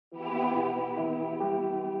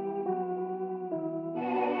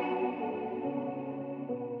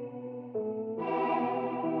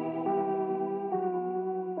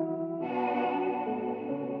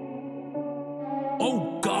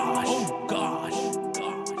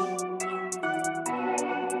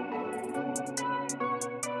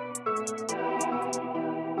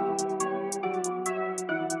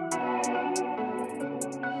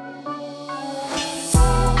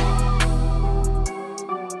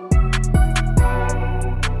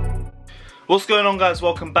What's going on, guys?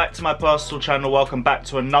 Welcome back to my personal channel. Welcome back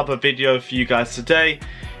to another video for you guys today.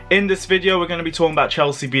 In this video we're going to be talking about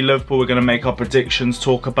Chelsea v Liverpool. We're going to make our predictions,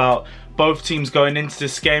 talk about both teams going into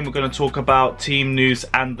this game. We're going to talk about team news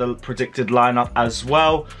and the predicted lineup as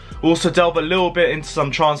well. We'll also delve a little bit into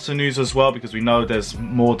some transfer news as well, because we know there's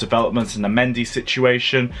more developments in the Mendy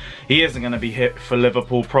situation. He isn't going to be here for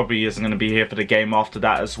Liverpool, probably isn't going to be here for the game after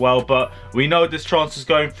that as well, but we know this transfer's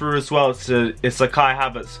going through as well. It's a Kai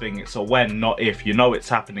Havertz thing. It's a when, not if. You know it's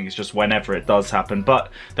happening, it's just whenever it does happen.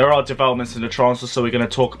 But there are developments in the transfer, so we're going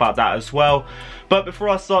to talk about that as well. But before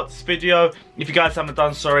I start this video, if you guys haven't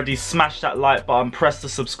done so already, smash that like button, press the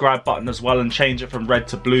subscribe button as well, and change it from red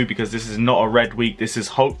to blue, because this is not a red week, this is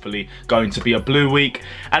hopefully going to be a blue week.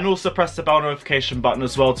 And also press the bell notification button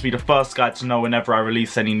as well to be the first guy to know whenever I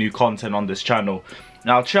release any new content on this channel.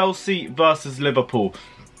 Now, Chelsea versus Liverpool.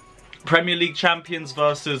 Premier League champions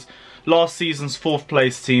versus last season's 4th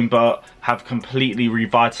place team, but have completely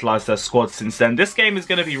revitalised their squad since then. This game is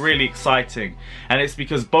going to be really exciting, and it's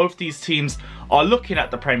because both these teams are looking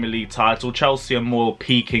at the Premier League title. Chelsea are more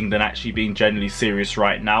peaking than actually being genuinely serious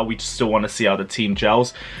right now. We just still want to see how the team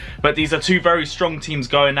gels. But these are two very strong teams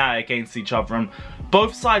going at it against each other, and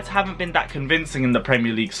both sides haven't been that convincing in the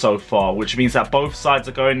Premier League so far, which means that both sides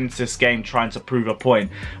are going into this game trying to prove a point.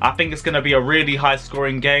 I think it's going to be a really high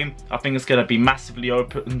scoring game. I think it's going to be massively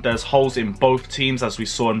open. There's holes in both teams, as we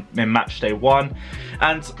saw in match day 1,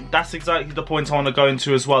 and that's exactly the point I want to go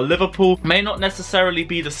into as well. Liverpool may not necessarily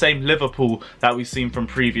be the same Liverpool that we've seen from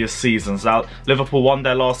previous seasons. Now, Liverpool won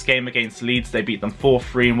their last game against Leeds. They beat them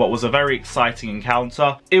 4-3 in what was a very exciting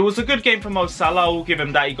encounter. It was a good game for Mo Salah. I'll give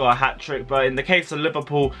him that, he got a hat-trick, but in the case of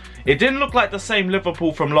Liverpool, it didn't look like the same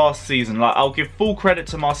Liverpool from last season. Like, I'll give full credit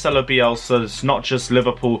to Marcelo Bielsa. It's not just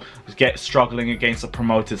Liverpool struggling against a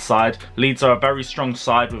promoted side. Leeds are a very strong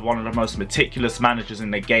side with one of the most meticulous managers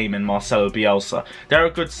in the game in Marcelo Bielsa. They're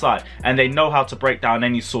a good side, and they know how to break down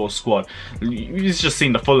any sort of squad. You've just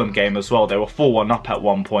seen the Fulham game as well. They were 4-1 up at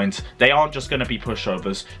one point. They aren't just going to be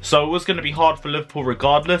pushovers. So it was going to be hard for Liverpool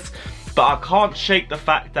regardless. But I can't shake the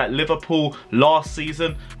fact that Liverpool last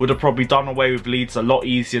season would have probably done away with Leeds a lot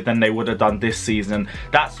easier than they would have done this season.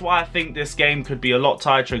 That's why I think this game could be a lot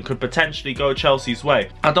tighter and could potentially go Chelsea's way.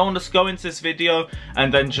 I don't want to go into this video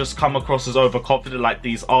and then just come across as overconfident, like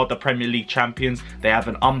these are the Premier League champions. They have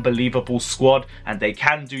an unbelievable squad and they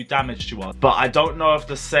can do damage to us. But I don't know if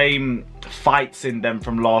the same fights in them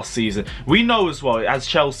from last season. We know as well, as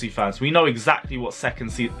Chelsea fans, we know exactly what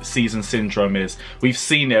second season syndrome is. We've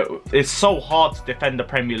seen it. It's so hard to defend the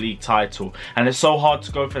Premier League title, and it's so hard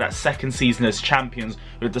to go for that second season as champions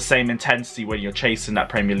with the same intensity when you're chasing that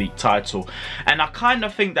Premier League title. And I kind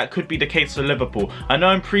of think that could be the case for Liverpool. I know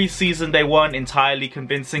in pre-season they weren't entirely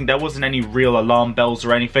convincing. There wasn't any real alarm bells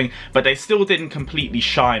or anything, but they still didn't completely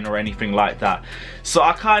shine or anything like that. So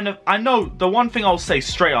I know the one thing I'll say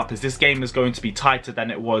straight up is this game is going to be tighter than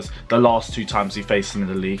it was the last 2 times we faced them in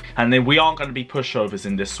the league, and then we aren't going to be pushovers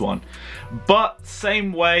in this one. But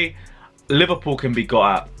same way, Liverpool can be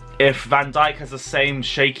got at. If Van Dijk has the same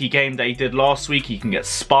shaky game that he did last week, he can get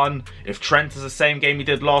spun. If Trent has the same game he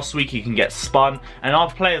did last week, he can get spun. And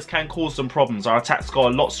our players can cause them problems. Our attacks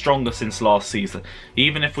got a lot stronger since last season.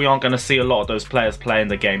 Even if we aren't going to see a lot of those players play in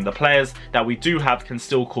the game, the players that we do have can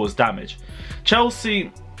still cause damage.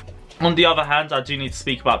 Chelsea, on the other hand, I do need to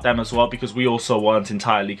speak about them as well, because we also weren't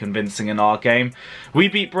entirely convincing in our game. We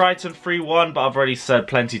beat Brighton 3-1, but I've already said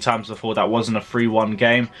plenty times before that wasn't a 3-1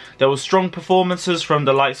 game. There were strong performances from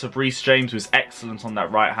the likes of Reece James, who's excellent on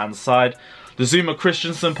that right-hand side. The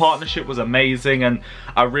Zuma-Christensen partnership was amazing, and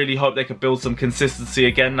I really hope they could build some consistency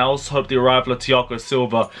again. I also hope the arrival of Thiago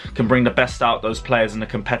Silva can bring the best out of those players in a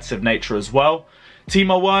competitive nature as well.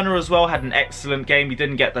 Timo Werner as well had an excellent game. He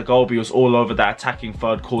didn't get the goal, but he was all over that attacking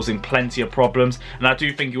third, causing plenty of problems. And I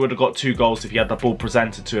do think he would have got 2 goals if he had the ball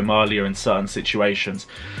presented to him earlier in certain situations.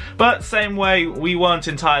 But same way, we weren't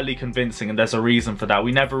entirely convincing, and there's a reason for that.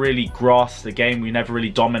 We never really grasped the game. We never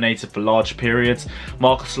really dominated for large periods.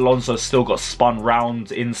 Marcos Alonso still got spun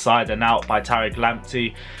round inside and out by Tariq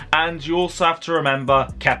Lamptey. And you also have to remember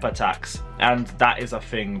Kepa tax. And that is a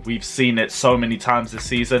thing. We've seen it so many times this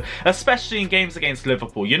season, especially in games against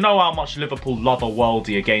Liverpool. You know how much Liverpool love a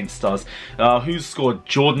worldie against us. Who's scored?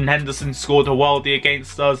 Jordan Henderson scored a worldie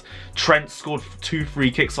against us. Trent scored 2 free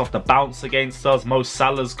kicks off the bounce against us. Mo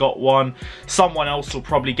Salah's got one. Someone else will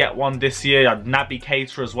probably get one this year. Naby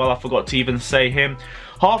Keita as well. I forgot to even say him.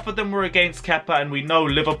 Half of them were against Kepa, and we know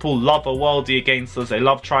Liverpool love a worldie against us. They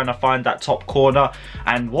love trying to find that top corner.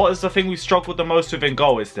 And what is the thing we struggled the most with in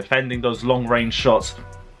goal is defending those long range shots.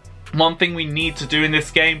 One thing we need to do in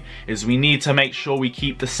this game is we need to make sure we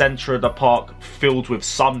keep the centre of the park filled with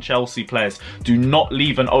some Chelsea players. Do not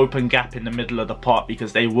leave an open gap in the middle of the park,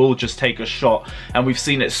 because they will just take a shot. And we've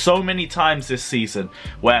seen it so many times this season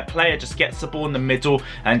where a player just gets the ball in the middle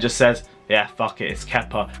and just says, yeah, fuck it, it's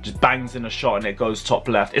Kepa. Just bangs in a shot and it goes top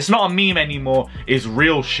left. It's not a meme anymore, it's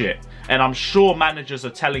real shit. And I'm sure managers are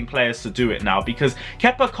telling players to do it now, because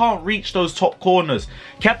Kepa can't reach those top corners.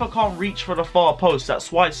 Kepa can't reach for the far post.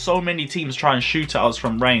 That's why so many teams try and shoot at us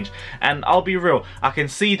from range. And I'll be real, I can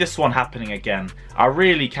see this one happening again. I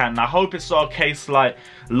really can. I hope it's not a case like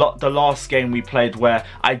the last game we played, where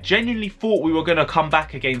I genuinely thought we were going to come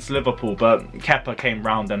back against Liverpool, but Kepa came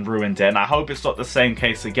round and ruined it. And I hope it's not the same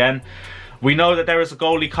case again. We know that there is a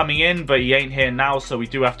goalie coming in, but he ain't here now, so we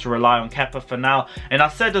do have to rely on Kepa for now. And I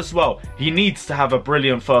said as well, he needs to have a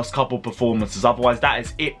brilliant first couple performances, otherwise that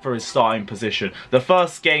is it for his starting position. The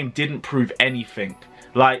first game didn't prove anything.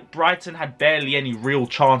 Like, Brighton had barely any real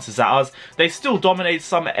chances at us. They still dominated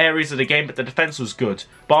some areas of the game, but the defence was good.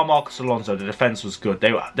 Bar Marcos Alonso, the defence was good.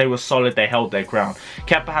 They were solid, they held their ground.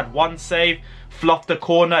 Kepa had one save, fluffed the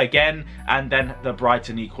corner again, and then the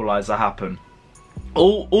Brighton equaliser happened.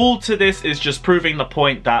 All to this is just proving the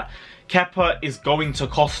point that Kepa is going to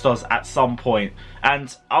cost us at some point.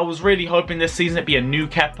 And I was really hoping this season it'd be a new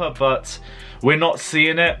Kepa, but we're not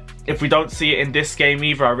seeing it. If we don't see it in this game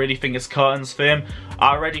either, I really think it's curtains for him.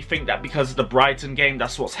 I already think that because of the Brighton game,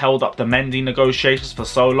 that's what's held up the Mendy negotiations for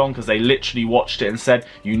so long, because they literally watched it and said,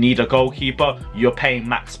 you need a goalkeeper, you're paying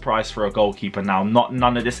max price for a goalkeeper now,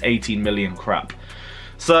 none of this 18 million crap.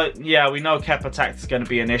 So yeah, we know Kepa tax is going to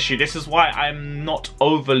be an issue. This is why I'm not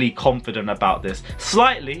overly confident about this.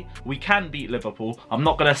 Slightly, we can beat Liverpool. I'm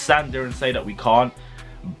not going to stand there and say that we can't.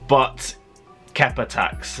 But Kepa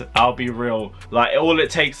tax, I'll be real. Like, all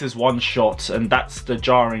it takes is one shot, and that's the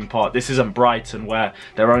jarring part. This isn't Brighton where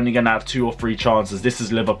they're only going to have 2 or 3 chances. This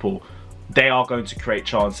is Liverpool. They are going to create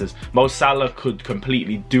chances. Mo Salah could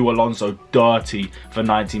completely do Alonso dirty for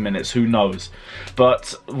 90 minutes. Who knows?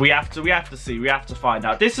 But we have to see. We have to find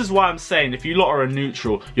out. This is why I'm saying, if you lot are a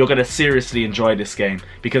neutral, you're going to seriously enjoy this game,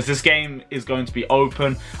 because this game is going to be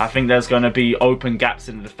open. I think there's going to be open gaps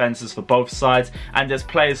in the defenses for both sides, and there's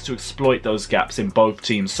players to exploit those gaps in both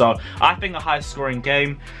teams. So I think a high-scoring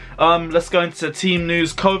game. Let's go into team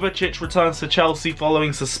news. Kovacic returns to Chelsea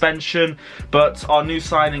following suspension, but our new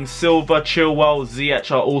signings Silva, Chilwell,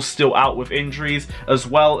 Ziyech are all still out with injuries, as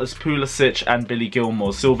well as Pulisic and Billy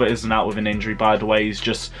Gilmour. Silva isn't out with an injury, by the way. He's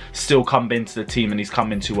just still come into the team, and he's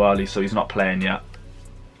come in too early, so he's not playing yet.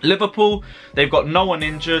 Liverpool, they've got no one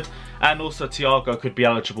injured, and also Thiago could be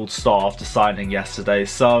eligible to start after signing yesterday.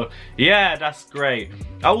 So yeah, that's great.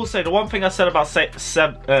 I will say, the one thing I said about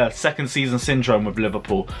second season syndrome with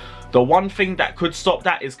Liverpool, the one thing that could stop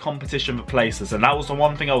that is competition for places, and that was the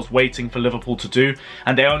one thing I was waiting for Liverpool to do,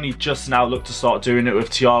 and they only just now look to start doing it with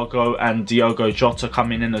Thiago and Diogo Jota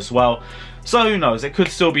coming in as well. So who knows, it could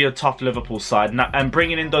still be a tough Liverpool side, and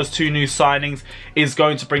bringing in those 2 new signings is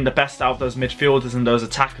going to bring the best out of those midfielders and those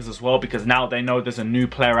attackers as well, because now they know there's a new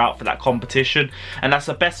player out for that competition, and that's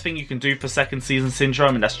the best thing you can do for second season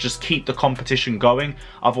syndrome, and that's just keep the competition going.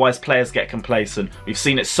 Otherwise players get complacent. We've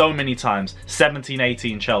seen it so many times.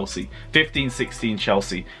 17-18 Chelsea, 15-16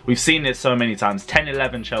 Chelsea. We've seen it so many times.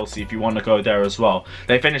 10-11 Chelsea, if you want to go there as well.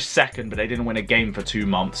 They finished second, but they didn't win a game for 2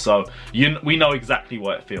 months, so we know exactly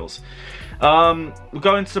what it feels. We'll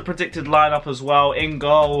go into the predicted lineup as well. In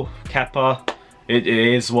goal, Kepa. It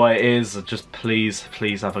is what it is. Just please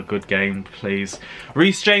have a good game, please.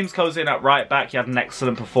 Reece James goes in at right back. He had an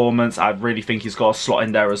excellent performance. I really think he's got a slot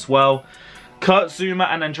in there as well. Kurt Zouma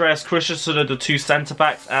and Andreas Christensen are the 2 centre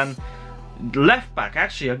backs, and left back,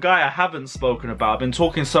 actually a guy I haven't spoken about. I've been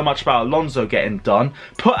talking so much about Alonso getting done.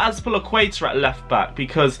 Put Azpilicueta at left back,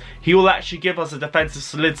 because he will actually give us a defensive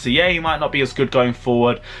solidity. Yeah, he might not be as good going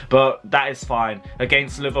forward, but that is fine.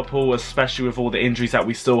 Against Liverpool, especially with all the injuries that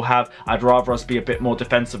we still have, I'd rather us be a bit more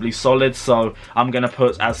defensively solid, so I'm going to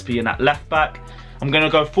put Azpi in at left back. I'm going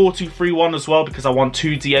to go 4-2-3-1 as well, because I want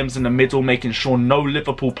 2 DMs in the middle, making sure no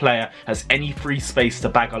Liverpool player has any free space to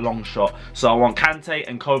bag a long shot. So I want Kante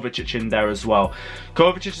and Kovacic in there as well.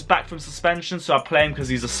 Kovacic is back from suspension, so I play him because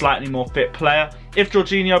he's a slightly more fit player. If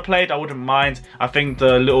Jorginho played, I wouldn't mind. I think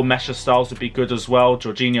the little mesher styles would be good as well.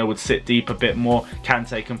 Jorginho would sit deep a bit more.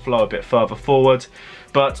 Kante can flow a bit further forward.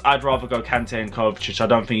 But I'd rather go Kante and Kovacic. I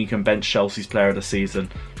don't think you can bench Chelsea's player of the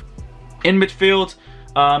season. In midfield,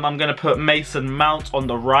 I'm going to put Mason Mount on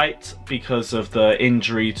the right because of the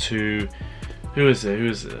injury to Who is it?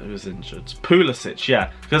 Who's injured? Pulisic,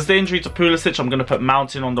 yeah. Because the injury to Pulisic, I'm going to put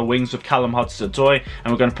Mountain on the wings with hudson-odoi,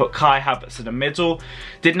 and we're going to put Kai Havertz in the middle.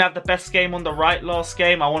 Didn't have the best game on the right last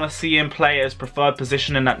game. I want to see him play his preferred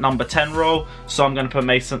position in that number 10 role. So I'm going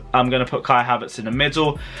to put Kai Havertz in the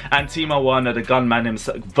middle, and Timo Werner, the gunman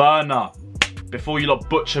himself. Werner. Before you lot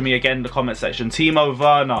butcher me again in the comment section, Timo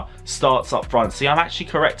Werner starts up front. See, I'm actually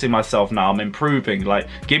correcting myself now. I'm improving. Like,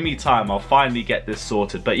 give me time. I'll finally get this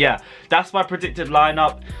sorted. But yeah, that's my predicted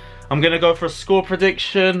lineup. I'm going to go for a score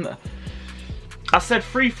prediction. I said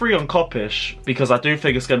 3-3 on Kopish because I do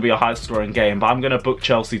think it's going to be a high-scoring game. But I'm going to book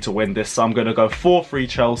Chelsea to win this. So I'm going to go 4-3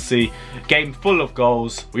 Chelsea. Game full of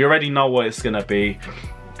goals. We already know what it's going to be.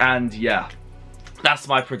 And yeah. That's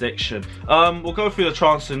my prediction. We'll go through the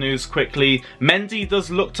transfer news quickly. Mendy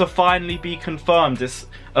does look to finally be confirmed. It's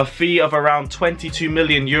a fee of around 22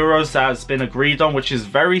 million euros that has been agreed on, which is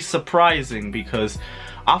very surprising because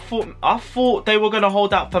I thought they were going to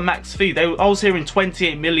hold out for max fee. I was hearing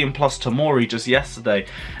 28 million plus Tomori just yesterday,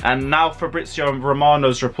 and now Fabrizio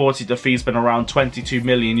Romano's reported the fee's been around 22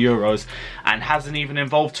 million euros and hasn't even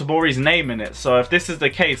involved Tomori's name in it. So if this is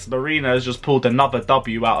the case, Marina has just pulled another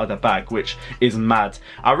W out of the bag, which is mad.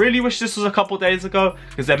 I really wish this was a couple days ago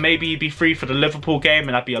because then maybe he'd be free for the Liverpool game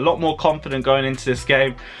and I'd be a lot more confident going into this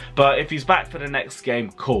game. But if he's back for the next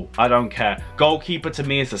game, cool. I don't care. Goalkeeper to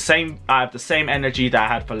me is the same. I have the same energy that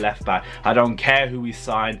I had for left back. I don't care who we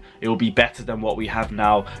sign. It will be better than what we have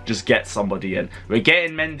now. Just get somebody in. We're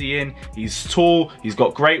getting Mendy in. He's tall. He's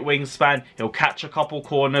got great wingspan. He'll catch a couple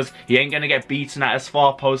corners. He ain't going to get beaten at his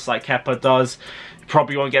far post like Kepa does.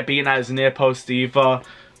 Probably won't get beaten at his near post either.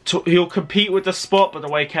 He'll compete with the spot, but the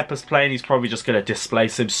way Kepa's playing, he's probably just going to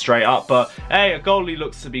displace him straight up. But hey, a goalie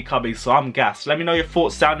looks to be coming, so I'm gassed. Let me know your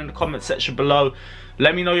thoughts down in the comment section below.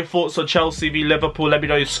 Let me know your thoughts on Chelsea v Liverpool. Let me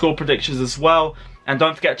know your score predictions as well. And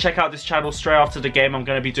don't forget to check out this channel straight after the game. I'm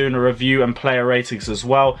going to be doing a review and player ratings as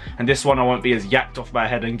well. And this one I won't be as yacked off my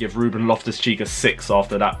head and give Ruben Loftus-Cheek a 6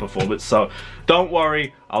 after that performance. So don't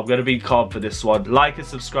worry, I'm going to be calm for this one. Like and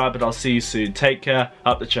subscribe and I'll see you soon. Take care.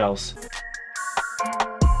 Up the Chelsea.